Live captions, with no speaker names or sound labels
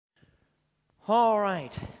All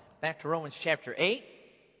right, back to Romans chapter 8.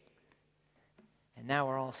 And now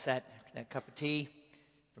we're all set. That cup of tea,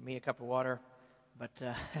 for me a cup of water, but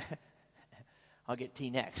I'll get tea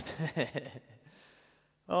next.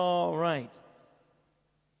 All right,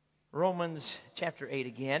 Romans chapter 8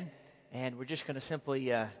 again, and we're just going to simply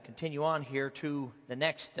continue on here to the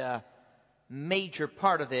next major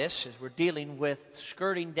part of this as we're dealing with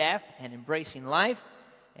skirting death and embracing life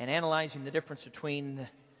and analyzing the difference between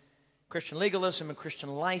Christian legalism and Christian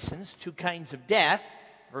license, two kinds of death,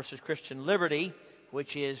 versus Christian liberty,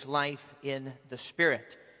 which is life in the Spirit.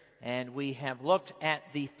 And we have looked at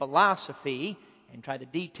the philosophy and tried to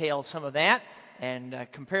detail some of that and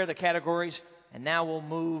compare the categories. And now we'll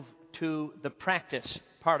move to the practice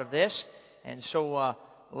part of this. And so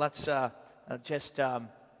let's just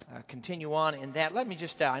continue on in that. Let me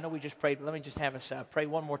just, I know we just prayed, but let me just have us pray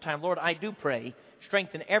one more time. Lord, I do pray,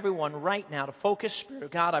 strengthen everyone right now to focus. Spirit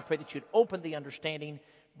of God, I pray that you'd open the understanding,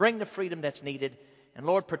 bring the freedom that's needed. And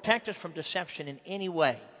Lord, protect us from deception in any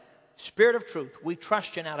way. Spirit of truth, we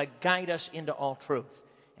trust you now to guide us into all truth.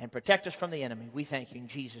 And protect us from the enemy. We thank you in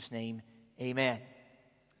Jesus' name. Amen.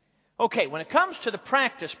 Okay, when it comes to the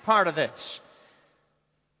practice part of this,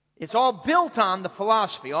 it's all built on the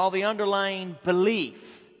philosophy, all the underlying belief.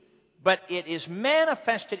 But it is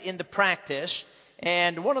manifested in the practice.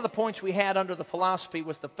 And one of the points we had under the philosophy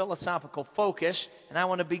was the philosophical focus. And I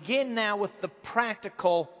want to begin now with the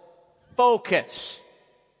practical focus.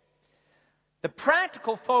 The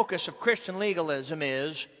practical focus of Christian legalism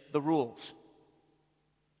is the rules.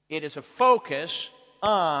 It is a focus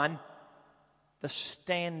on the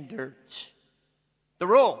standards, the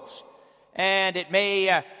rules. And it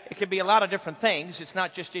could be a lot of different things. It's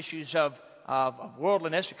not just issues of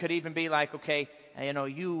worldliness. It could even be like, okay,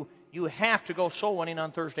 you have to go soul winning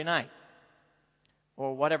on Thursday night,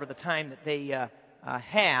 or whatever the time that they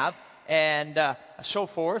have, and so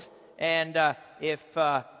forth. And if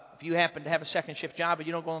you happen to have a second shift job and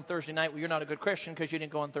you don't go on Thursday night, well, you're not a good Christian because you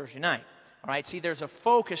didn't go on Thursday night. All right. See, there's a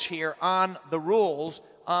focus here on the rules,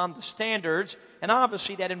 on the standards, and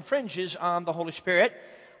obviously that infringes on the Holy Spirit.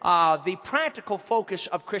 The practical focus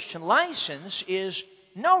of Christian license is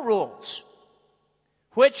no rules,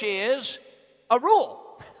 which is a rule.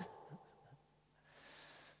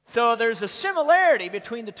 So there's a similarity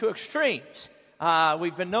between the two extremes.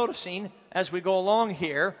 We've been noticing as we go along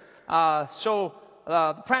here.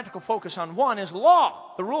 The practical focus on one is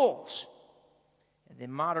law, the rules. And the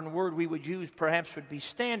modern word we would use perhaps would be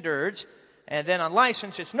standards. And then on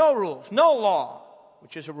license, it's no rules, no law,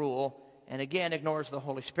 which is a rule, and again ignores the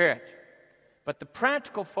Holy Spirit. But the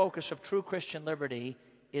practical focus of true Christian liberty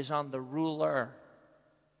is on the ruler.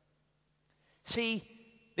 See,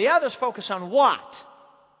 the others focus on what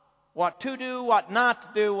to do, what not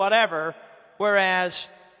to do, whatever, whereas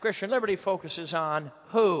Christian liberty focuses on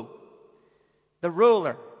who? The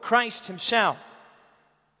ruler, Christ himself,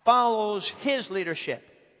 follows his leadership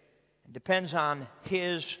and depends on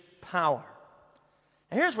his power.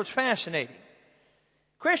 Now here's what's fascinating.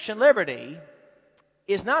 Christian liberty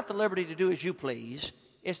is not the liberty to do as you please.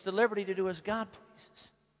 It's the liberty to do as God pleases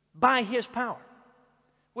by his power,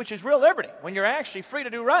 which is real liberty, when you're actually free to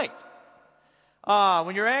do right.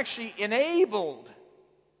 When you're actually enabled,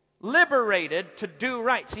 liberated to do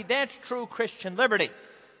right. See, that's true Christian liberty.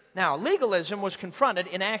 Now, legalism was confronted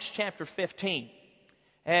in Acts chapter 15.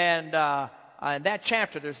 And in that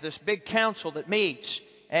chapter, there's this big council that meets.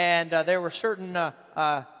 And there were certain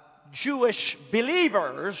Jewish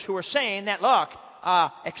believers who were saying that, look,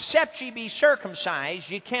 except ye be circumcised,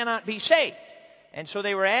 ye cannot be saved. And so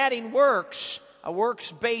they were adding works, a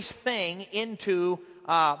works-based thing, into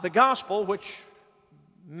the gospel, which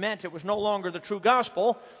meant it was no longer the true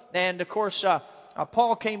gospel. And, of course,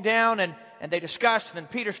 Paul came down and they discussed, and then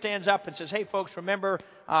Peter stands up and says, hey, folks, remember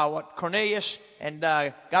what Cornelius and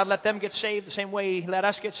God let them get saved the same way he let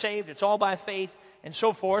us get saved. It's all by faith and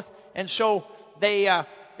so forth. And so they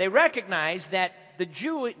recognized that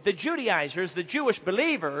the Judaizers, the Jewish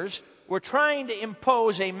believers, were trying to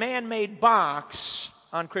impose a man-made box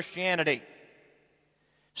on Christianity.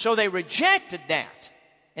 So they rejected that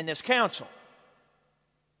in this council.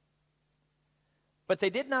 But they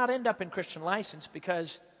did not end up in Christian license,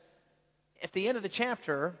 because at the end of the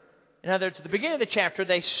chapter, in other words, at the beginning of the chapter,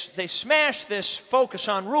 they smash this focus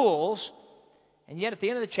on rules, and yet at the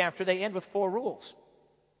end of the chapter, they end with 4 rules.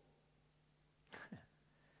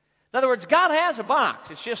 In other words, God has a box.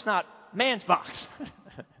 It's just not man's box.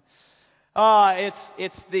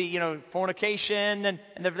 It's the, fornication, and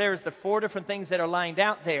there's the 4 different things that are lined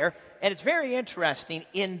out there. And it's very interesting.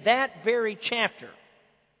 In that very chapter,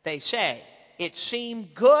 they say, it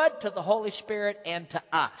seemed good to the Holy Spirit and to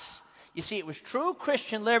us. You see, it was true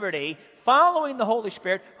Christian liberty, following the Holy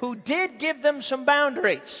Spirit, who did give them some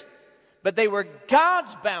boundaries. But they were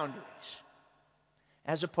God's boundaries,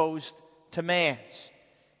 as opposed to man's.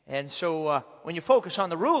 And so when you focus on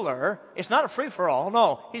the ruler, it's not a free-for-all.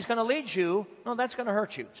 No, he's going to lead you. No, that's going to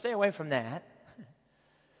hurt you. Stay away from that.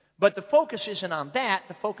 But the focus isn't on that.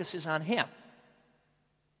 The focus is on him.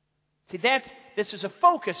 See, this is a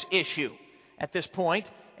focus issue at this point,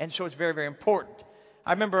 and so it's very, very important.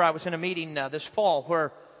 I remember I was in a meeting this fall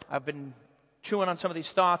where I've been chewing on some of these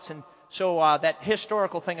thoughts, and so that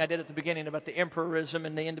historical thing I did at the beginning about the empirism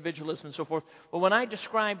and the individualism and so forth. Well, when I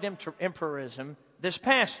described empirism, this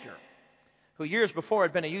pastor, who years before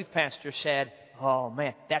had been a youth pastor, said, "Oh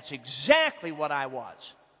man, that's exactly what I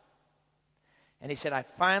was." And he said, "I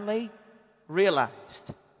finally realized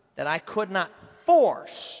that I could not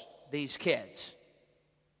force these kids,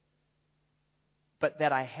 but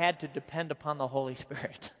that I had to depend upon the Holy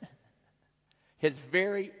Spirit." His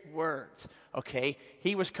very words. Okay,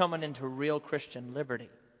 he was coming into real Christian liberty.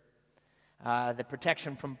 The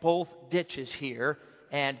protection from both ditches here,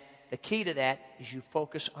 and the key to that is you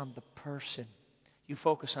focus on the person. You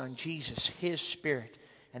focus on Jesus, His Spirit,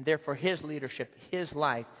 and therefore His leadership, His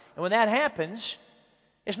life. And when that happens,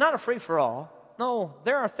 it's not a free-for-all. No,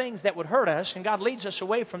 there are things that would hurt us, and God leads us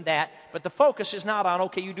away from that. But the focus is not on,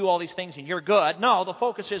 okay, you do all these things and you're good. No, the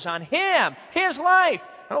focus is on Him, His life.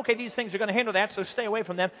 And okay, these things are going to hinder that, so stay away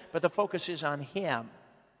from them. But the focus is on Him,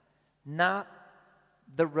 not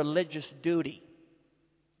the religious duty,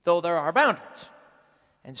 though there are boundaries.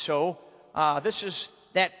 And so this is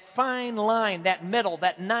that fine line, that middle,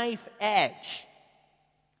 that knife edge.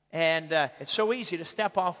 And it's so easy to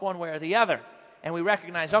step off one way or the other. And we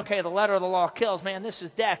recognize, okay, the letter of the law kills, man, this is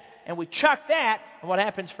death. And we chuck that, and what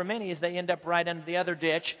happens for many is they end up right into the other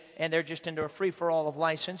ditch, and they're just into a free-for-all of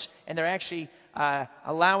license, and they're actually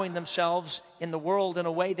allowing themselves in the world in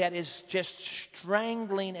a way that is just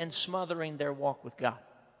strangling and smothering their walk with God,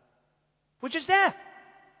 which is death.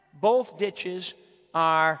 Both ditches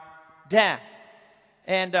are death.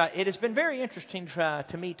 And it has been very interesting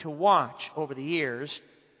to me to watch over the years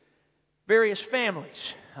various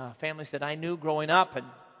families, families that I knew growing up and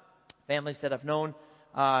families that I've known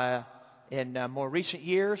in more recent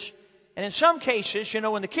years. And in some cases,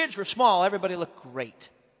 when the kids were small, everybody looked great.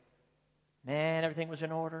 Man, everything was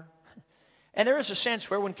in order. And there is a sense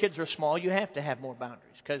where when kids are small, you have to have more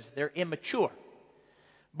boundaries because they're immature.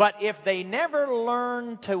 But if they never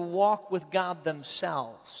learn to walk with God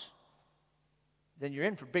themselves, then you're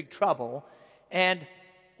in for big trouble. And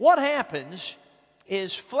what happens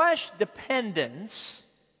is flesh dependence,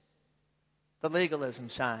 the legalism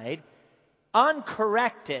side,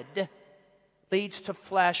 uncorrected, leads to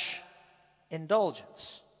flesh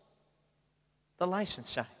indulgence, the license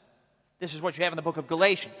side. This is what you have in the book of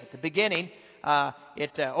Galatians. At the beginning,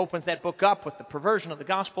 it opens that book up with the perversion of the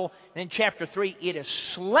gospel. And in chapter 3, it is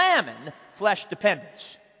slamming flesh dependence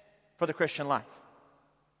for the Christian life.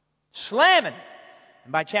 Slamming it.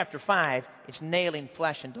 And by chapter 5, it's nailing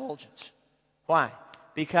flesh indulgence. Why?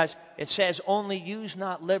 Because it says, only use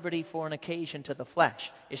not liberty for an occasion to the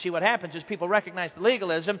flesh. You see, what happens is people recognize the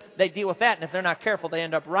legalism, they deal with that, and if they're not careful, they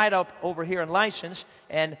end up right up over here in license.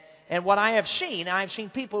 And what I've seen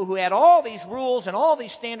people who had all these rules and all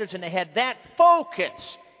these standards, and they had that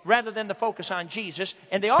focus rather than the focus on Jesus.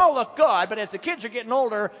 And they all look good, but as the kids are getting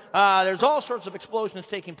older, there's all sorts of explosions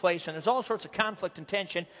taking place, and there's all sorts of conflict and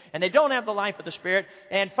tension, and they don't have the life of the Spirit.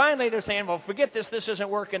 And finally they're saying, well, forget this isn't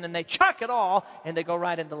working, and they chuck it all, and they go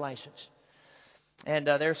right into license. And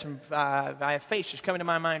there's some, I have faces coming to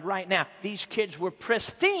my mind right now. These kids were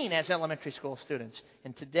pristine as elementary school students.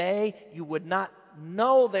 And today, you would not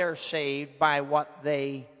know they're saved by what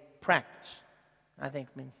they practice. I think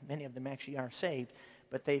many of them actually are saved.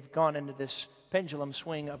 But they've gone into this pendulum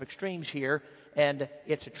swing of extremes here, and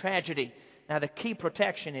it's a tragedy. Now, the key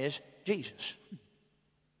protection is Jesus.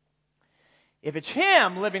 If it's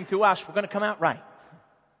Him living through us, we're going to come out right.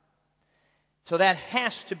 So that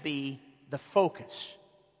has to be the focus.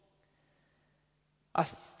 A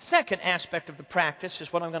second aspect of the practice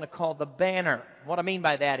is what I'm going to call the banner. What I mean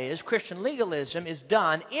by that is Christian legalism is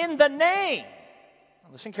done in the name,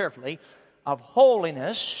 listen carefully, of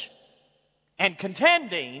holiness and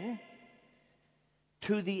contending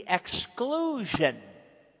to the exclusion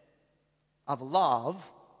of love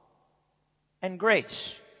and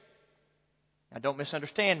grace. Now, don't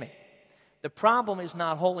misunderstand me. The problem is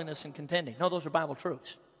not holiness and contending. No, those are Bible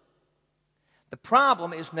truths. The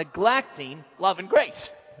problem is neglecting love and grace.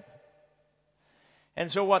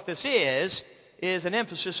 And so what this is an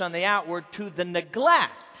emphasis on the outward to the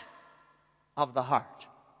neglect of the heart.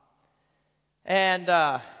 And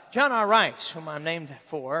John R. Rice, whom I'm named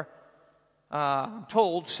for, I'm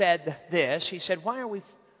told, said this. He said, why are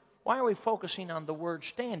we focusing on the word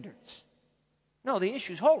standards? No, the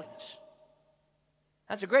issue is holiness.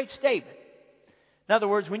 That's a great statement. In other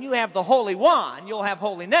words, when you have the Holy One, you'll have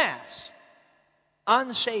holiness.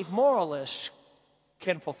 Unsaved moralists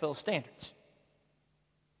can fulfill standards.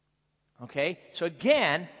 Okay? So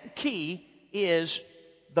again, the key is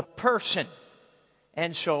the person.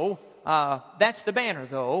 And so, that's the banner,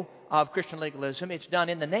 though, of Christian legalism. It's done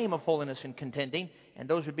in the name of holiness and contending, and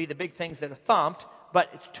those would be the big things that are thumped, but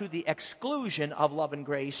it's to the exclusion of love and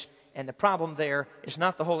grace. And the problem there is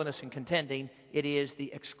not the holiness and contending, it is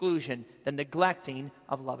the exclusion, the neglecting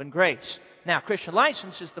of love and grace. Now, Christian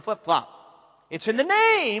license is the flip-flop. It's in the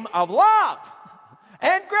name of love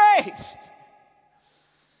and grace,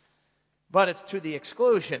 but it's to the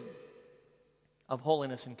exclusion of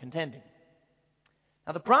holiness and contending.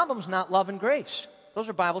 Now, the problem is not love and grace. Those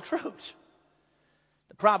are Bible truths.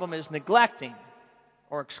 The problem is neglecting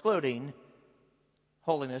or excluding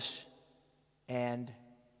holiness and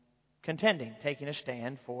contending, taking a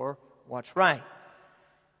stand for what's right.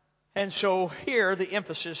 And so here the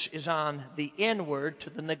emphasis is on the inward to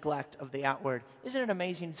the neglect of the outward. Isn't it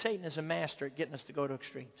amazing? Satan is a master at getting us to go to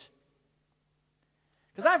extremes.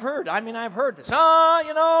 Because I've heard this.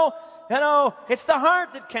 It's the heart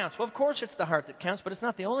that counts. Well, of course it's the heart that counts, but it's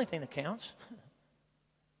not the only thing that counts.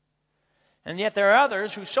 And yet there are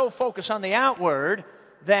others who so focus on the outward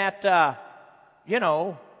that,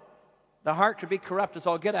 the heart could be corrupt as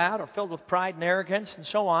all get out or filled with pride and arrogance and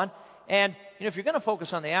so on. And, if you're going to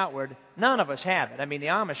focus on the outward, none of us have it. I mean, the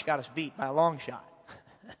Amish got us beat by a long shot.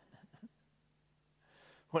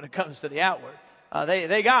 When it comes to the outward.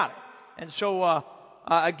 They got it. And so,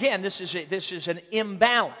 again, this is an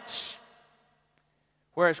imbalance.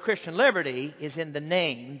 Whereas Christian liberty is in the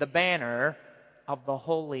name, the banner of the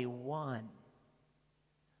Holy One,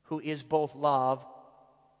 who is both love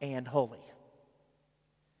and holy.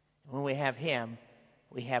 When we have Him,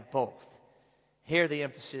 we have both. Here the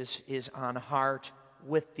emphasis is on heart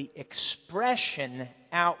with the expression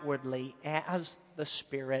outwardly as the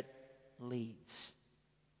Spirit leads.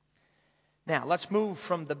 Now, let's move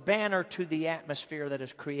from the banner to the atmosphere that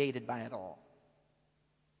is created by it all.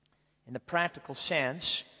 In the practical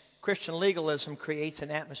sense, Christian legalism creates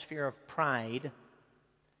an atmosphere of pride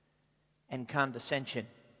and condescension,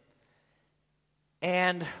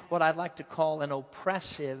 and what I'd like to call an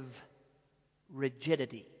oppressive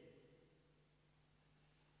rigidity.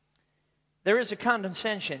 There is a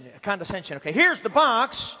condescension. Okay, here's the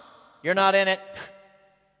box. You're not in it.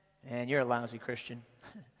 And you're a lousy Christian.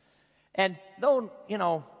 And though,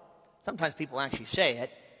 sometimes people actually say it,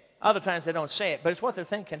 other times they don't say it, but it's what they're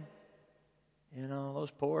thinking. Those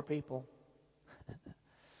poor people.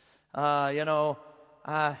 And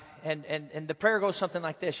the prayer goes something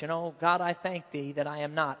like this, God, I thank Thee that I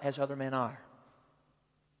am not as other men are.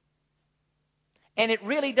 And it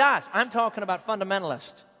really does. I'm talking about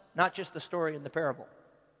fundamentalists, not just the story in the parable.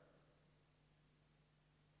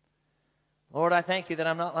 Lord, I thank You that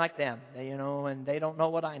I'm not like them, and they don't know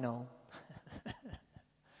what I know.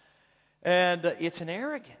 And it's an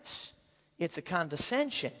arrogance. It's a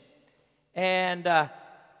condescension. And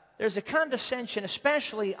there's a condescension,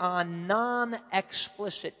 especially on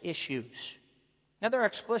non-explicit issues. Now, there are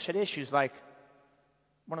explicit issues, like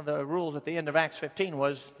one of the rules at the end of Acts 15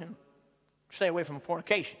 was, stay away from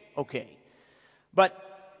fornication. Okay. But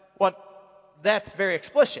that's very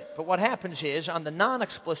explicit. But what happens is, on the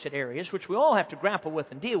non-explicit areas, which we all have to grapple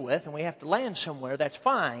with and deal with, and we have to land somewhere, that's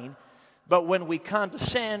fine. But when we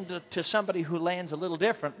condescend to somebody who lands a little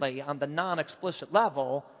differently on the non-explicit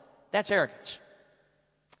level, that's arrogance.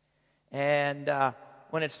 And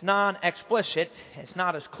when it's non-explicit, it's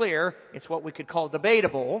not as clear. It's what we could call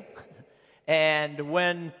debatable. And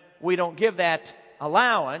when we don't give that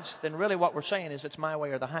allowance, then really what we're saying is it's my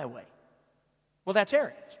way or the highway. Well, that's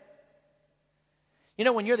arrogance.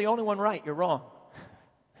 When you're the only one right, you're wrong.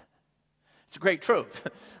 It's a great truth.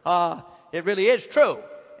 It really is true.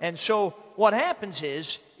 And so what happens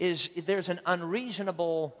is there's an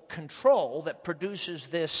unreasonable control that produces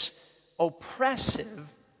this oppressive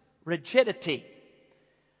rigidity.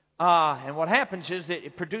 And what happens is that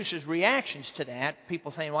it produces reactions to that.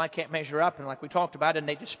 People saying, well, I can't measure up, and like we talked about, and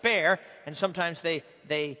they despair, and sometimes they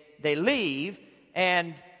leave.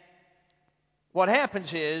 And what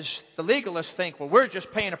happens is the legalists think, well, we're just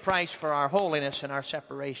paying a price for our holiness and our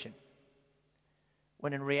separation.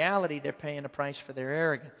 When in reality, they're paying a price for their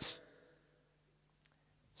arrogance.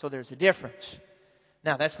 So there's a difference.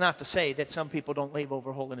 Now, that's not to say that some people don't leave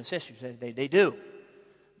over holiness issues. They do.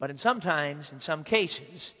 But in some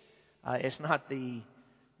cases, it's not the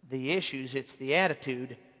the issues, it's the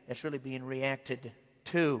attitude that's really being reacted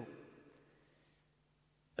to.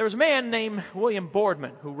 There was a man named William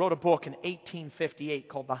Boardman who wrote a book in 1858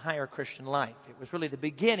 called The Higher Christian Life. It was really the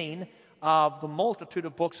beginning of the multitude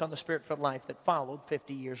of books on the Spirit-filled life that followed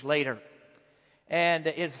 50 years later. And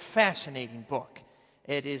it's a fascinating book.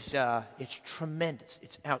 It's tremendous.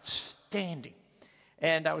 It's outstanding.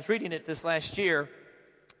 And I was reading it this last year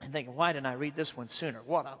and thinking, why didn't I read this one sooner?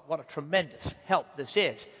 What a tremendous help this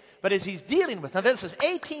is. But as he's dealing with, now this is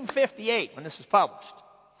 1858 when this is published.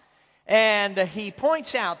 And he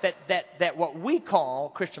points out that what we call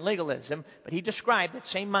Christian legalism, but he described that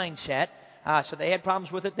same mindset. So they had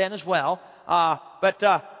problems with it then as well.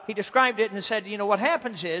 But he described it and said, what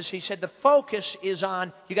happens is, he said, the focus is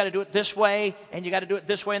on, you got to do it this way, and you got to do it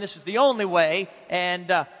this way, and this is the only way, and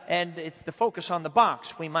it's the focus on the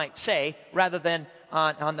box, we might say, rather than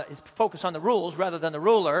it's focus on the rules rather than the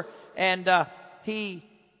ruler. And he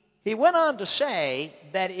went on to say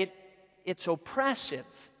that it's oppressive.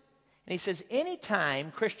 And he says,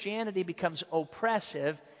 anytime Christianity becomes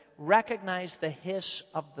oppressive, recognize the hiss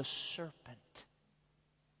of the serpent.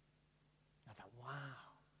 I thought, wow.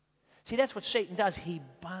 See, that's what Satan does. He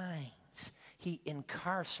binds. He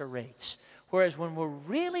incarcerates. Whereas when we're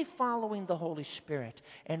really following the Holy Spirit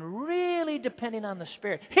and really depending on the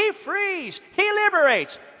Spirit, He frees. He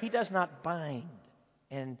liberates. He does not bind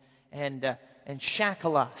and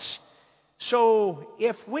shackle us. So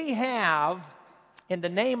if we have, in the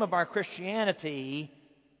name of our Christianity,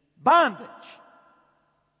 bondage,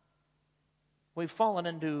 we've fallen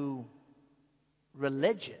into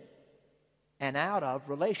religion and out of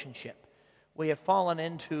relationship. We have fallen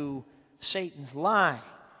into Satan's lie.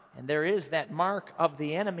 And there is that mark of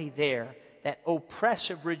the enemy there, that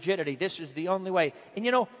oppressive rigidity. This is the only way. And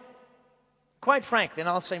quite frankly, and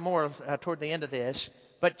I'll say more toward the end of this,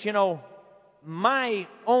 but my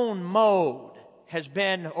own mode has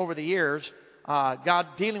been over the years, God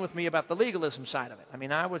dealing with me about the legalism side of it. I mean,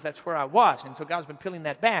 that's where I was. And so God's been peeling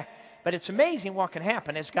that back. But it's amazing what can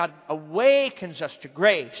happen as God awakens us to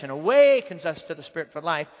grace and awakens us to the Spirit for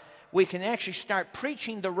life. We can actually start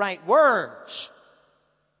preaching the right words,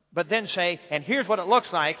 but then say, and here's what it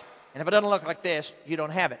looks like, and if it doesn't look like this, you don't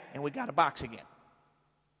have it. And we got a box again.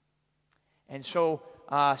 And so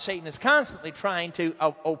Satan is constantly trying to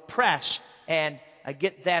oppress and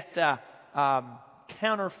get that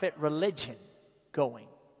counterfeit religion going.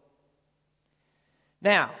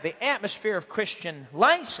 Now, the atmosphere of Christian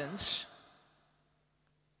license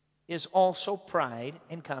is also pride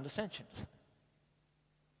and condescension.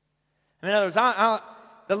 In other words,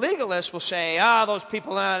 the legalists will say, those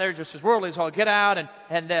people, they're just as worldly as all get out,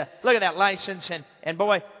 and look at that license, and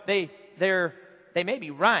boy, they may be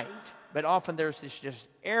right, but often there's this just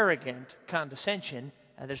arrogant condescension,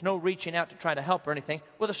 and there's no reaching out to try to help or anything.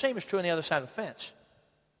 Well, the same is true on the other side of the fence.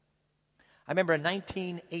 I remember in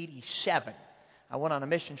 1987, I went on a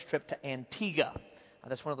missions trip to Antigua.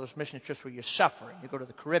 That's one of those mission trips where you're suffering. You go to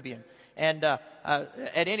the Caribbean. And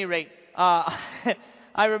at any rate, I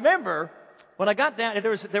remember when I got down,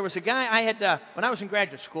 there was a guy I had, when I was in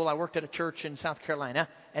graduate school, I worked at a church in South Carolina,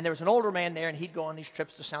 and there was an older man there, and he'd go on these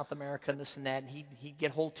trips to South America and this and that, and he'd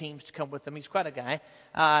get whole teams to come with him. He's quite a guy.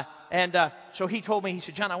 So he told me, he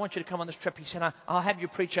said, John, I want you to come on this trip. He said, I'll have you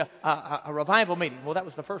preach a revival meeting. Well, that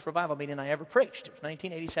was the first revival meeting I ever preached. It was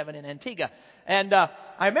 1987 in Antigua. And I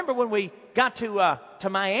remember when we got to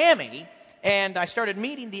Miami, and I started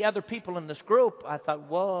meeting the other people in this group, I thought,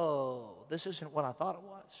 whoa, this isn't what I thought it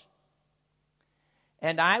was.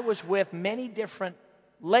 And I was with many different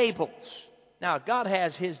labels. Now, God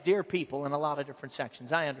has His dear people in a lot of different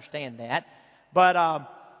sections. I understand that. But,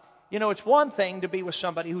 it's one thing to be with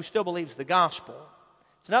somebody who still believes the gospel.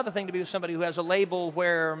 It's another thing to be with somebody who has a label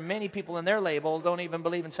where many people in their label don't even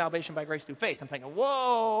believe in salvation by grace through faith. I'm thinking,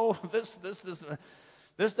 whoa, this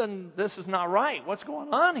is not right. What's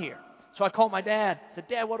going on here? So I called my dad. I said,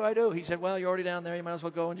 Dad, what do I do? He said, well, you're already down there. You might as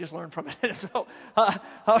well go and just learn from it. So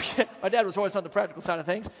okay. My dad was always on the practical side of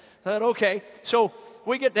things. So I said, okay. So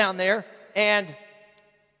we get down there, and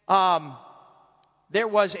there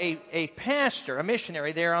was a pastor, a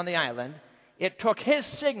missionary there on the island. It took his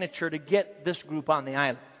signature to get this group on the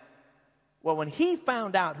island. Well, when he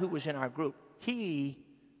found out who was in our group, he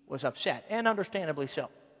was upset, and understandably so.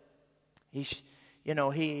 He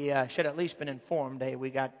should at least been informed, hey, we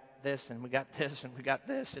got this, and we got this, and we got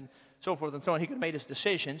this, and so forth and so on. He could have made his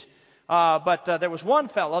decisions. But there was one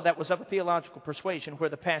fellow that was of a theological persuasion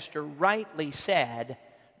where the pastor rightly said,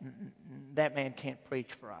 that man can't preach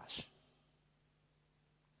for us.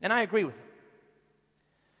 And I agree with him.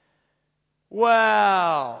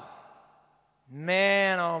 Well,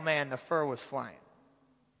 man, oh man, the fur was flying.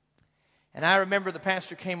 And I remember the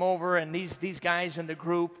pastor came over, and these guys in the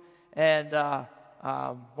group, and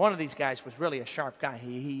one of these guys was really a sharp guy.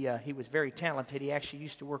 He was very talented. He actually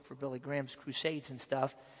used to work for Billy Graham's crusades and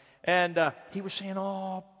stuff. And he was saying,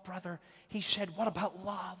 "Oh, brother," he said, "what about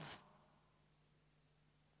love?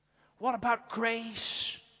 What about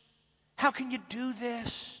grace? How can you do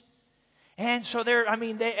this?" And so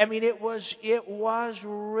it was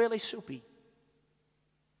really soupy.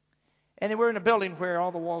 And we're in a building where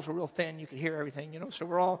all the walls were real thin. You could hear everything, so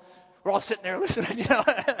we're all sitting there listening,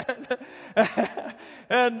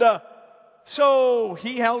 And so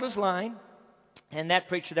he held his line, and that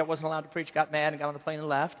preacher that wasn't allowed to preach got mad and got on the plane and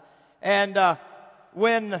left. And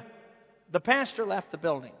when the pastor left the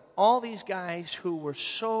building, all these guys who were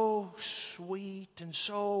so sweet and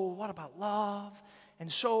so, what about love?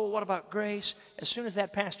 And so, what about grace? As soon as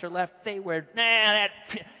that pastor left, they were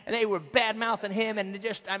bad-mouthing him and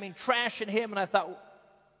trashing him. And I thought,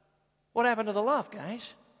 what happened to the love, guys?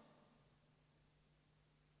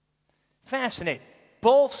 Fascinating.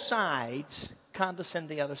 Both sides condescend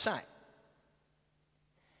the other side.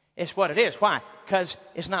 It's what it is. Why? Because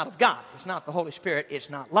it's not of God. It's not the Holy Spirit. It's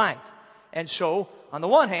not life. And so, on the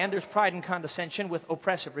one hand, there's pride and condescension with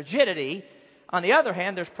oppressive rigidity. On the other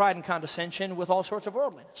hand, there's pride and condescension with all sorts of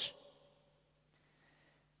worldliness.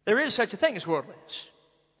 There is such a thing as worldliness.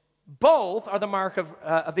 Both are the mark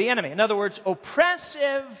of the enemy. In other words,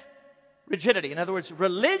 oppressive rigidity. In other words,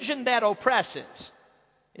 religion that oppresses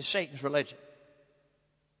is Satan's religion.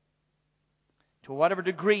 To whatever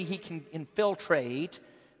degree he can infiltrate,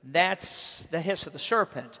 that's the hiss of the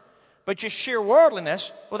serpent. But just sheer worldliness,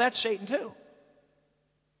 well, that's Satan too.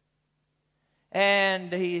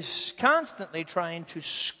 And he's constantly trying to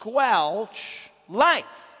squelch life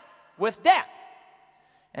with death.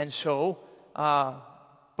 And so,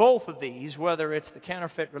 both of these, whether it's the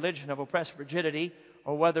counterfeit religion of oppressive rigidity,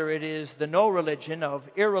 or whether it is the no religion of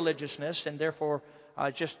irreligiousness, and therefore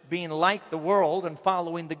just being like the world and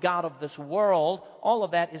following the god of this world, all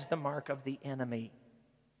of that is the mark of the enemy.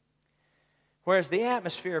 Whereas the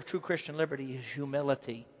atmosphere of true Christian liberty is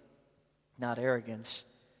humility, not arrogance.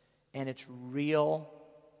 And it's real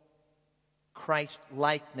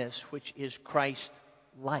Christ-likeness, which is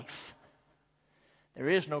Christ-life. There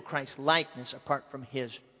is no Christ-likeness apart from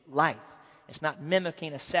His life. It's not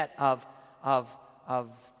mimicking a set of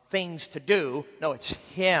things to do. No, it's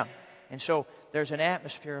Him. And so there's an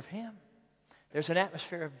atmosphere of Him. There's an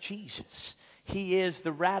atmosphere of Jesus. He is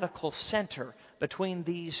the radical center between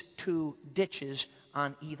these two ditches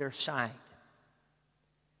on either side.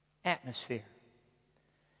 Atmosphere.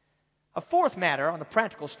 A fourth matter on the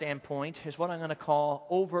practical standpoint is what I'm going to call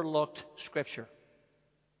overlooked Scripture.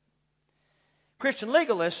 Christian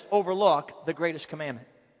legalists overlook the greatest commandment.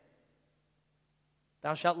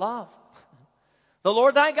 Thou shalt love the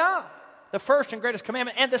Lord thy God. The first and greatest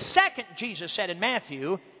commandment. And the second, Jesus said in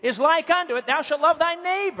Matthew, is like unto it, thou shalt love thy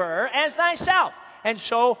neighbor as thyself. And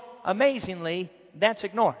so, amazingly, that's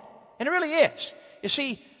ignored. And it really is. You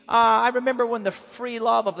see, I remember when the free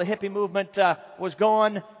love of the hippie movement was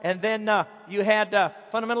going, and then you had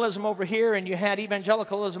fundamentalism over here, and you had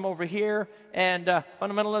evangelicalism over here, and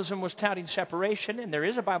fundamentalism was touting separation, and there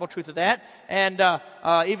is a Bible truth of that, and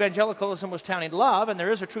evangelicalism was touting love, and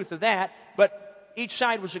there is a truth of that, but each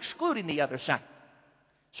side was excluding the other side.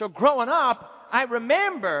 So growing up, I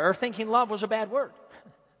remember thinking love was a bad word.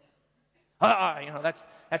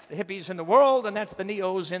 That's the hippies in the world, and that's the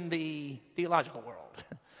neos in the theological world.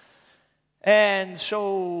 And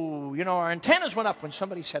so, our antennas went up when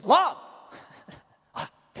somebody said, love.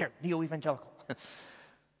 They're neo-evangelical.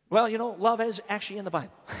 Well, love is actually in the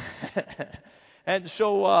Bible. And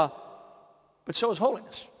so, but so is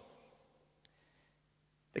holiness.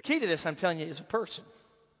 The key to this, I'm telling you, is a person.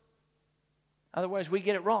 Otherwise, we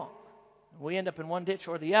get it wrong. We end up in one ditch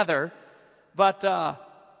or the other. But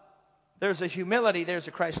there's a humility, there's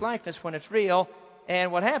a Christ-likeness when it's real.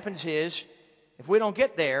 And what happens is, if we don't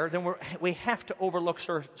get there, then we have to overlook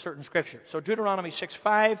certain Scripture. So Deuteronomy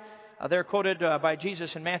 6:5, they're quoted by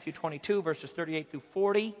Jesus in Matthew 22, verses 38 through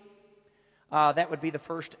 40. That would be the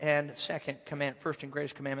first and second commandment, first and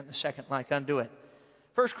greatest commandment, and the second like unto it.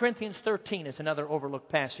 1 Corinthians 13 is another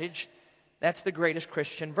overlooked passage. That's the greatest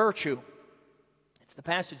Christian virtue. It's the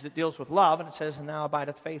passage that deals with love, and it says, and now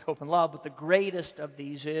abideth faith, hope, and love, but the greatest of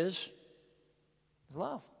these is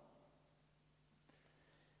love.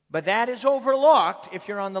 But that is overlooked if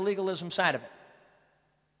you're on the legalism side of it.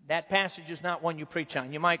 That passage is not one you preach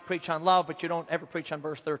on. You might preach on love, but you don't ever preach on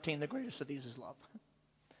verse 13, the greatest of these is love.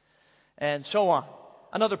 And so on.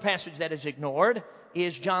 Another passage that is ignored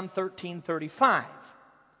is John 13:35,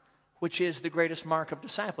 which is the greatest mark of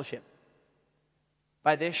discipleship.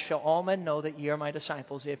 By this shall all men know that ye are my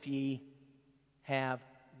disciples, if ye have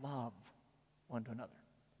love one to another.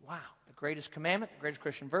 Wow. The greatest commandment, the greatest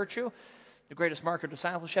Christian virtue, the greatest mark of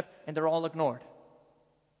discipleship, and they're all ignored.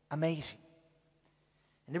 Amazing.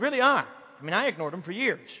 And they really are. I mean, I ignored them for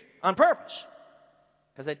years on purpose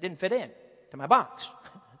because they didn't fit in to my box.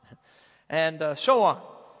 And so on.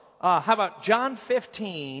 How about John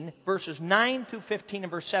 15, verses 9 through 15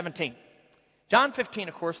 and verse 17? John 15,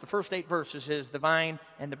 of course, the first 8 verses is the vine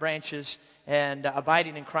and the branches and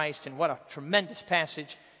abiding in Christ, and what a tremendous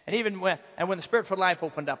passage. And even when the Spirit-filled life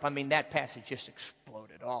opened up, I mean, that passage just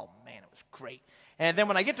exploded. Oh, man, it was great. And then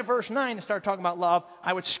when I get to verse 9 and start talking about love,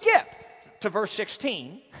 I would skip to verse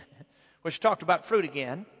 16, which talked about fruit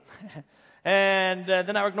again. And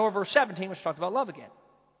then I would ignore verse 17, which talked about love again.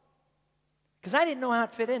 Because I didn't know how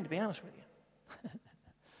it fit in, to be honest with you.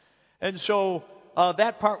 And so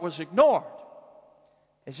that part was ignored.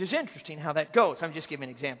 It's just interesting how that goes. I'm just giving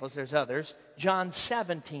examples. There's others. John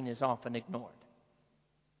 17 is often ignored.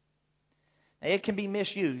 Now, it can be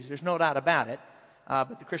misused. There's no doubt about it.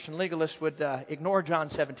 But the Christian legalist would ignore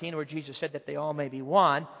John 17, where Jesus said that they all may be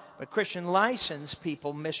one. But Christian license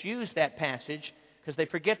people misuse that passage because they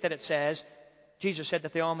forget that it says, Jesus said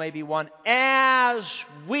that they all may be one as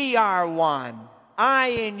we are one. I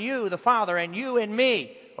in you, the Father, and you in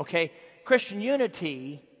me. Okay? Christian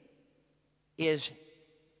unity is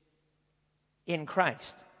in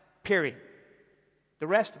Christ. Period. The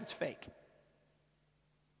rest of it's fake.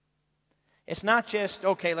 It's not just,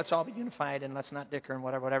 okay, let's all be unified and let's not dicker and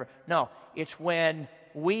whatever. No, it's when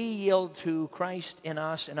we yield to Christ in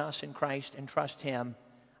us and us in Christ and trust Him,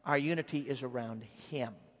 our unity is around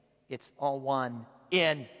Him. It's all one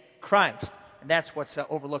in Christ. And that's what's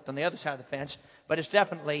overlooked on the other side of the fence, but it's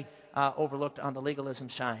definitely overlooked on the legalism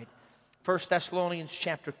side. 1 Thessalonians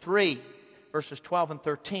chapter 3, verses 12 and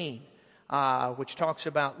 13, which talks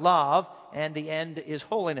about love, and the end is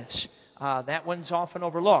holiness. That one's often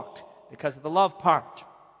overlooked because of the love part.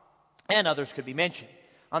 And others could be mentioned.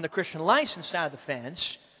 On the Christian license side of the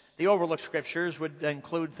fence, the overlooked scriptures would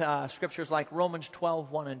include scriptures like Romans 12,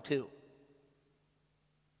 1 and 2.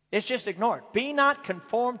 It's just ignored. Be not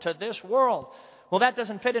conformed to this world. Well, that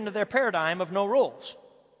doesn't fit into their paradigm of no rules.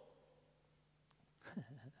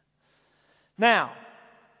 Now,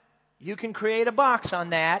 you can create a box on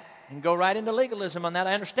that and go right into legalism on that.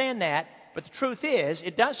 I understand that. But the truth is,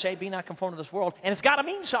 it does say, be not conformed to this world, and it's got to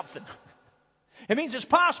mean something. It means it's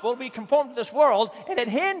possible to be conformed to this world, and it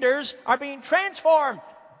hinders our being transformed.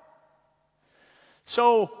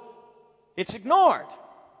 So, it's ignored.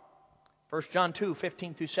 1 John 2,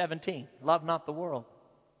 15 through 17. Love not the world,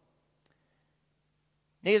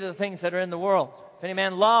 neither the things that are in the world. If any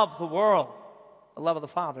man love the world, the love of the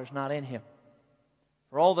Father is not in him.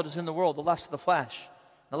 For all that is in the world, the lust of the flesh,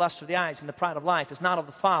 the lust of the eyes, and the pride of life, is not of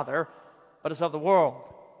the Father, but is of the world.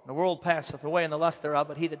 And the world passeth away, and the lust thereof,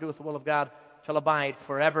 but he that doeth the will of God shall abide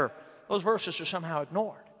forever. Those verses are somehow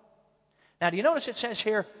ignored. Now, do you notice it says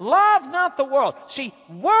here, love not the world? See,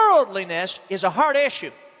 worldliness is a hard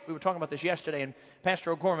issue. We were talking about this yesterday, and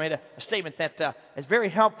Pastor O'Gorman made a statement that is very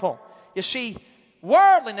helpful. You see,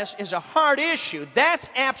 worldliness is a hard issue. That's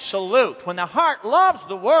absolute. When the heart loves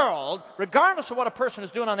the world, regardless of what a person is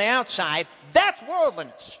doing on the outside, that's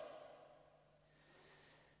worldliness.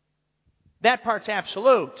 That part's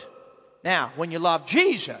absolute. Now, when you love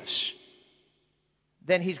Jesus,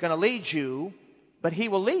 then He's going to lead you, but He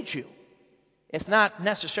will lead you. It's not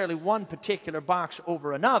necessarily one particular box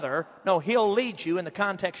over another. No, He'll lead you in the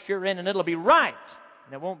context you're in, and it'll be right.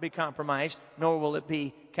 And it won't be compromised, nor will it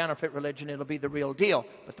be counterfeit religion. It'll be the real deal.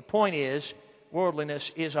 But the point is,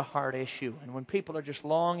 worldliness is a hard issue. And when people are just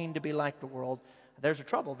longing to be like the world, there's a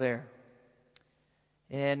trouble there.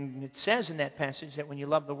 And it says in that passage that when you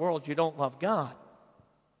love the world, you don't love God.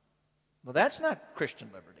 Well, that's not Christian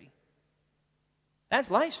liberty. That's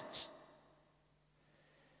license.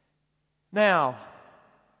 Now,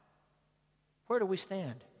 where do we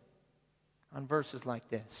stand on verses like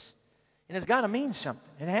this? And it's got to mean something.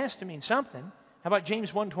 It has to mean something. How about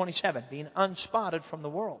James 1:27, being unspotted from the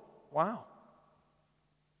world? Wow.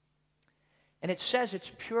 And it says it's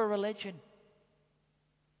pure religion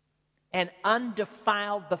and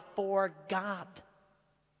undefiled before God.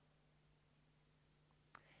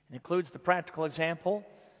 It includes the practical example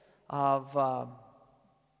of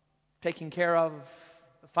taking care of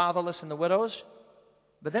the fatherless and the widows.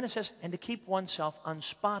 But then it says, and to keep oneself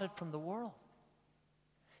unspotted from the world.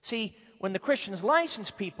 See, when the Christians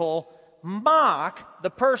license people mock the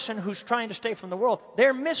person who's trying to stay from the world,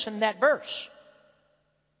 they're missing that verse.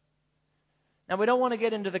 Now, we don't want to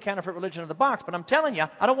get into the counterfeit religion of the box, but I'm telling you,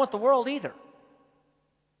 I don't want the world either.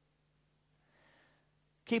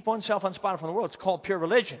 keep oneself unspotted from the world. It's called pure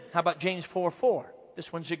religion. How about James 4:4?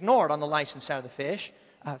 This one's ignored on the license side of the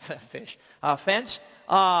fence.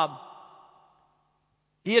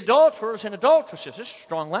 Ye adulterers and adulteresses. This is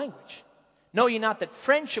strong language. Know ye not that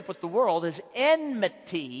friendship with the world is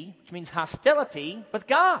enmity, which means hostility, with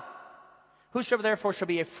God? Whosoever therefore shall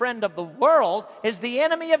be a friend of the world is the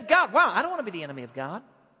enemy of God. Wow, I don't want to be the enemy of God.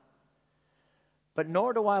 But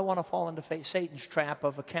nor do I want to fall into Satan's trap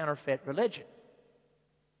of a counterfeit religion.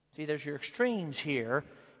 See, there's your extremes here.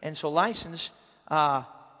 And so license,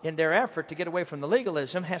 in their effort to get away from the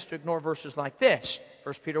legalism, has to ignore verses like this.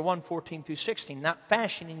 1 Peter 1:14 through 16. Not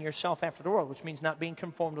fashioning yourself after the world, which means not being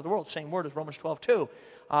conformed to the world. Same word as Romans 12:2.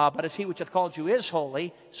 But as he which hath called you is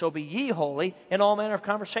holy, so be ye holy in all manner of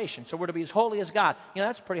conversation. So we're to be as holy as God. You know,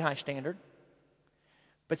 that's a pretty high standard.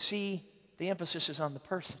 But see, the emphasis is on the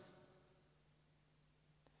person.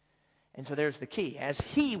 And so there's the key. As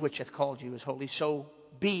he which hath called you is holy, so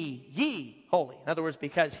be ye holy. In other words,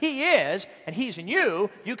 because he is, and he's in you,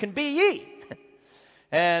 you can be ye.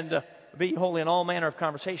 And be holy in all manner of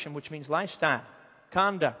conversation, which means lifestyle,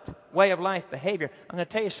 conduct, way of life, behavior. I'm going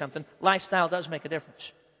to tell you something. Lifestyle does make a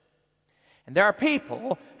difference. And there are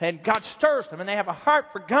people, and God stirs them, and they have a heart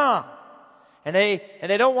for God. And they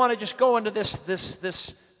don't want to just go into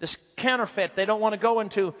this counterfeit. They don't want to go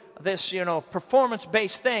into this,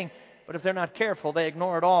 performance-based thing. But if they're not careful, they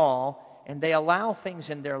ignore it all, and they allow things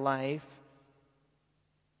in their life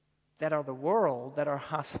that are the world, that are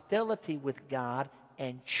hostility with God,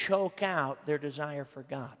 and choke out their desire for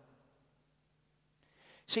God.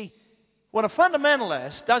 See, when a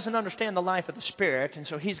fundamentalist doesn't understand the life of the Spirit, and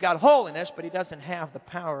so he's got holiness, but he doesn't have the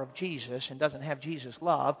power of Jesus and doesn't have Jesus'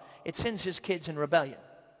 love, it sends his kids in rebellion.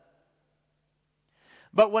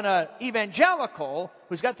 But when an evangelical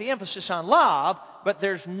who's got the emphasis on love, but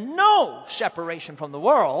there's no separation from the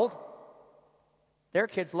world, their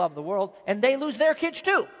kids love the world, and they lose their kids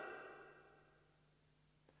too.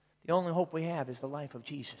 The only hope we have is the life of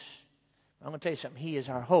Jesus. I'm going to tell you something. He is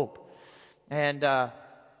our hope. And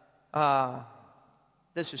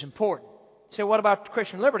this is important. You say, what about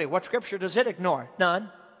Christian liberty? What Scripture does it ignore?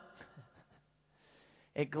 None.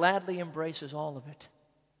 It gladly embraces all of it.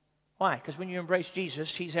 Why? Because when you embrace Jesus,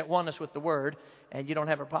 He's at oneness with the Word, and you don't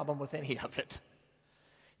have a problem with any of it.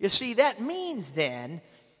 You see, that means then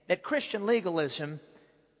that Christian legalism,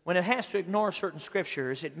 when it has to ignore certain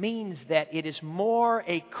Scriptures, it means that it is more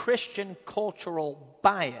a Christian cultural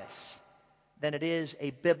bias than it is a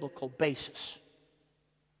biblical basis.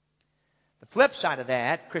 The flip side of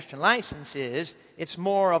that, Christian license, is it's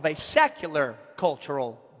more of a secular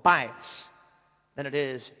cultural bias than it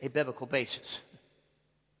is a biblical basis.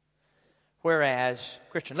 Whereas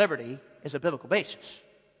Christian liberty is a biblical basis.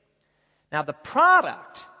 Now the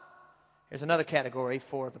product, here's another category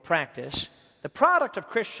for the practice. The product of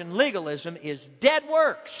Christian legalism is dead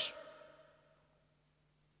works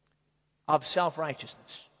of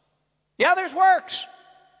self-righteousness. Yeah, there's works.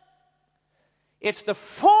 It's the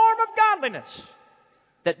form of godliness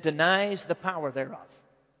that denies the power thereof.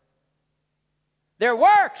 They're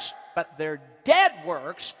works, but they're dead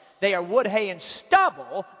works. They are wood, hay, and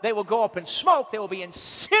stubble. They will go up in smoke. They will be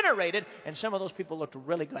incinerated. And some of those people looked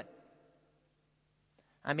really good.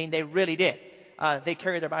 I mean, they really did. They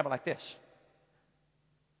carry their Bible like this.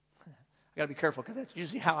 I've got to be careful because that's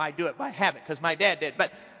usually how I do it by habit because my dad did.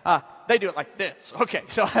 But they do it like this. Okay,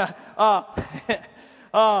 so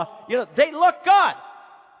they look good.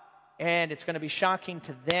 And it's going to be shocking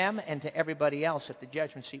to them and to everybody else at the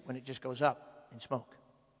judgment seat when it just goes up in smoke.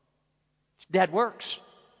 It's dead works.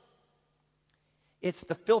 It's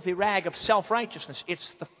the filthy rag of self-righteousness. It's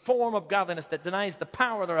the form of godliness that denies the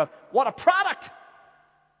power thereof. What a product!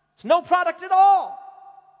 It's no product at all.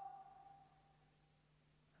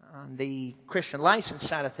 On the Christian license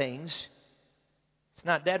side of things, it's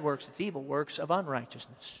not dead works, it's evil works of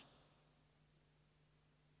unrighteousness.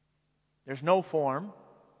 There's no form,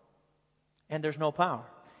 and there's no power.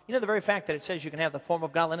 You know, the very fact that it says you can have the form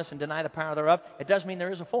of godliness and deny the power thereof, it does mean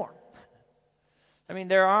there is a form. I mean,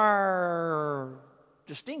 there are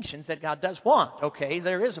distinctions that God does want. Okay,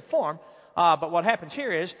 there is a form, but what happens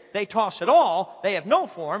here is they toss it all, they have no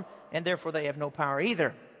form, and therefore they have no power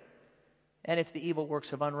either. And it's the evil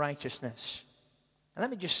works of unrighteousness. And let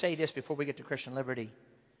me just say this before we get to Christian liberty.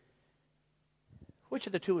 Which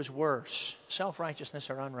of the two is worse, self-righteousness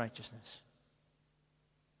or unrighteousness?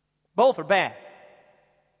 Both are bad.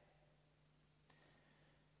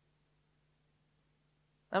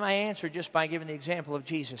 Let me answer just by giving the example of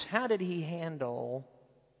Jesus. How did He handle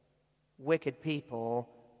wicked people,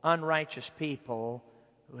 unrighteous people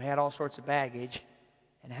who had all sorts of baggage?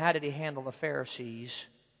 And how did He handle the Pharisees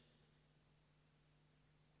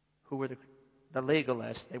who were the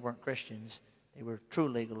legalists. They weren't Christians. They were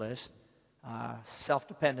true legalists.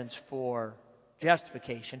 Self-dependence for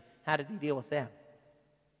justification. How did he deal with them?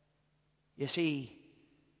 You see,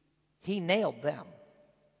 he nailed them.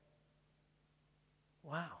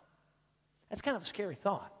 Wow. That's kind of a scary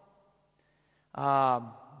thought.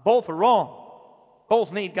 Both are wrong.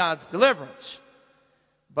 Both need God's deliverance.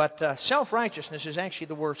 But self-righteousness is actually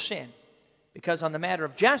the worst sin. Because on the matter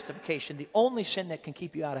of justification, the only sin that can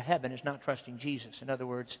keep you out of heaven is not trusting Jesus. In other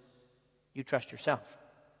words, you trust yourself.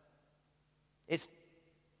 It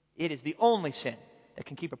is the only sin that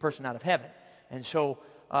can keep a person out of heaven. And so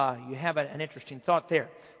you have an interesting thought there.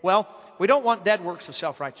 Well, we don't want dead works of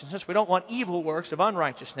self-righteousness. We don't want evil works of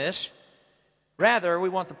unrighteousness. Rather, we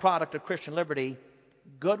want the product of Christian liberty,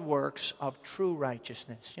 good works of true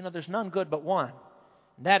righteousness. You know, there's none good but one.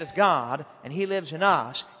 And that is God, and He lives in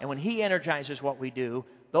us. And when He energizes what we do,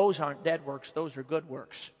 those aren't dead works, those are good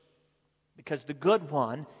works. Because the good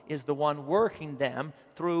one is the one working them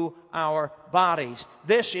through our bodies.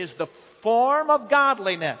 This is the form of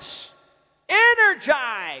godliness,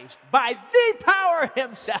 energized by the power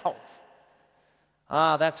Himself.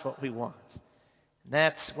 That's what we want. And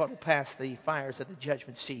that's what will pass the fires of the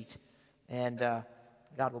judgment seat. And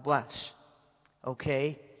God will bless.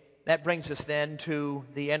 Okay, that brings us then to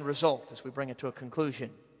the end result as we bring it to a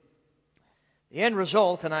conclusion. The end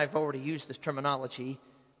result, and I've already used this terminology,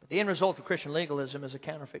 but the end result of Christian legalism is a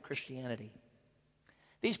counterfeit Christianity.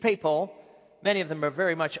 These people, many of them are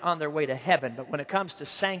very much on their way to heaven, but when it comes to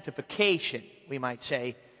sanctification, we might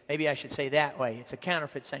say, maybe I should say that way, it's a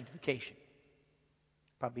counterfeit sanctification.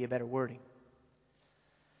 Probably a better wording.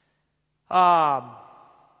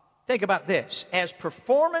 Think about this. As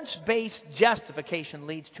performance-based justification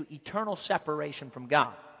leads to eternal separation from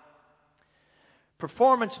God,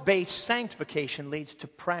 performance-based sanctification leads to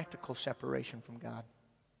practical separation from God.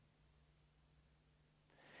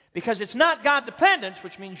 Because it's not God-dependence,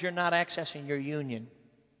 which means you're not accessing your union.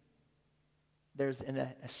 There's, in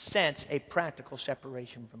a sense, a practical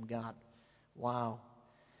separation from God. Wow.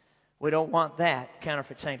 We don't want that,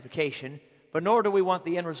 counterfeit sanctification, but nor do we want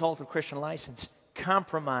the end result of Christian license,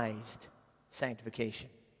 compromised sanctification.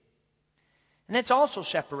 And that's also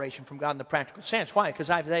separation from God in the practical sense. Why? Because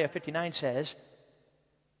Isaiah 59 says,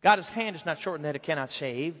 God's hand is not shortened that it cannot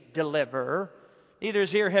save, deliver, neither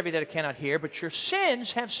is ear heavy that it cannot hear, but your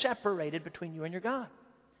sins have separated between you and your God.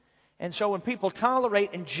 And so when people tolerate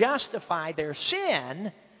and justify their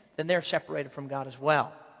sin, then they're separated from God as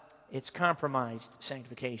well. It's compromised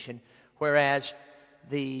sanctification, whereas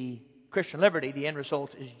the Christian liberty, the end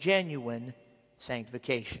result is genuine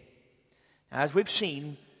sanctification. Now, as we've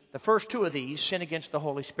seen, the first two of these sin against the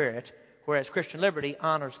Holy Spirit, whereas Christian liberty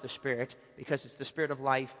honors the Spirit because it's the Spirit of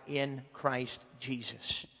life in Christ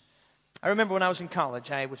Jesus. I remember when I was in college,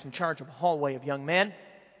 I was in charge of a hallway of young men,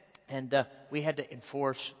 and we had to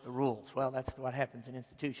enforce the rules. Well, that's what happens in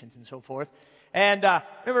institutions and so forth. And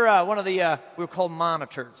remember one of the, we were called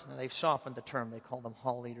monitors. Now, they've softened the term. They call them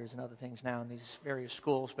hall leaders and other things now in these various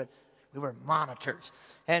schools, but we were monitors.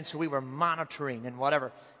 And so we were monitoring and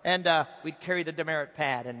whatever. And we'd carry the demerit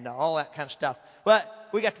pad and all that kind of stuff. But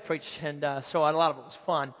we got to preach, and so a lot of it was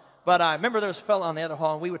fun. But I remember there was a fellow on the other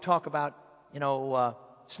hall, and we would talk about,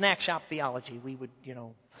 snack shop theology. We would,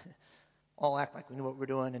 all act like we knew what we were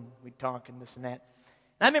doing, and we'd talk and this and that.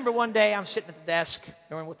 And I remember one day I'm sitting at the desk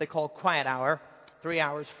during what they call quiet hour, 3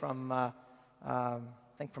 hours from, I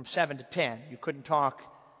think from 7 to 10. You couldn't talk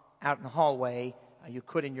out in the hallway. You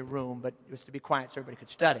could in your room, but it was to be quiet so everybody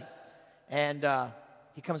could study. And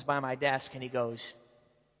he comes by my desk and he goes,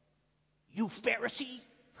 "You Pharisee!"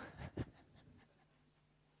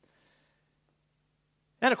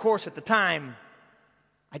 And of course, at the time,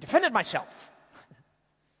 I defended myself.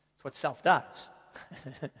 That's what self does.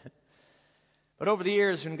 But over the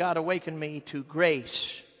years, when God awakened me to grace,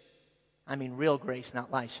 I mean real grace,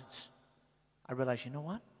 not license, I realized, you know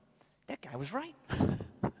what? That guy was right.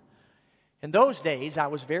 In those days, I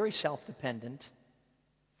was very self-dependent,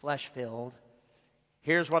 flesh-filled.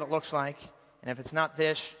 Here's what it looks like, and if it's not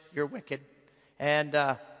this, you're wicked. And,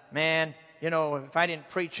 if I didn't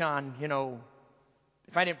preach on,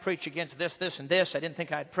 if I didn't preach against this, this, and this, I didn't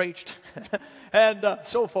think I'd preached, and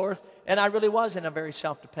so forth. And I really was in a very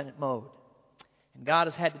self-dependent mode. And God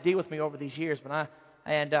has had to deal with me over these years, but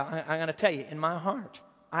I'm going to tell you, in my heart,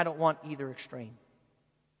 I don't want either extreme.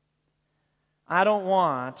 I don't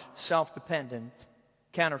want self-dependent,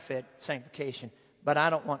 counterfeit sanctification, but I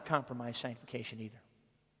don't want compromised sanctification either.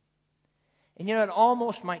 And it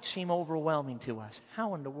almost might seem overwhelming to us.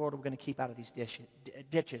 How in the world are we going to keep out of these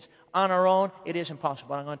ditches? On our own, it is impossible.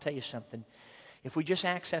 But I'm going to tell you something. If we just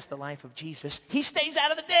access the life of Jesus, He stays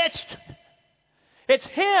out of the ditch. It's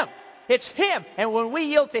Him. It's Him. And when we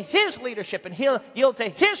yield to His leadership and He'll yield to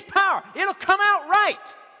His power, it'll come out right.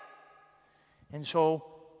 And so,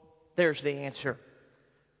 there's the answer.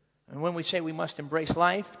 And when we say we must embrace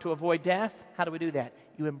life to avoid death, how do we do that?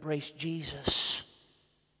 You embrace Jesus.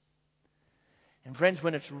 And friends,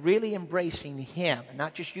 when it's really embracing Him, and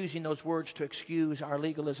not just using those words to excuse our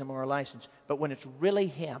legalism or our license, but when it's really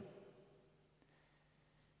Him,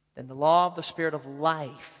 then the law of the Spirit of life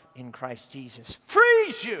in Christ Jesus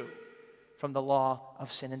frees you from the law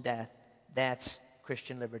of sin and death. That's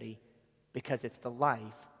Christian liberty, because it's the life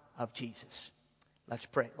of Jesus. Let's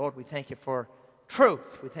pray. Lord, we thank You for truth.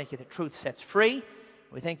 We thank You that truth sets free.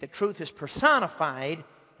 We think that truth is personified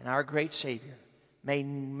in our great Savior.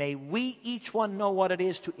 May we each one know what it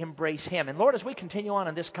is to embrace Him. And Lord, as we continue on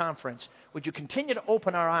in this conference, would You continue to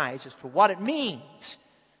open our eyes as to what it means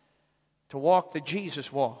to walk the Jesus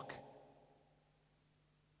walk,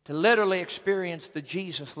 to literally experience the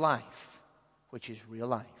Jesus life, which is real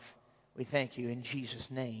life. We thank You in Jesus'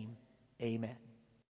 name. Amen.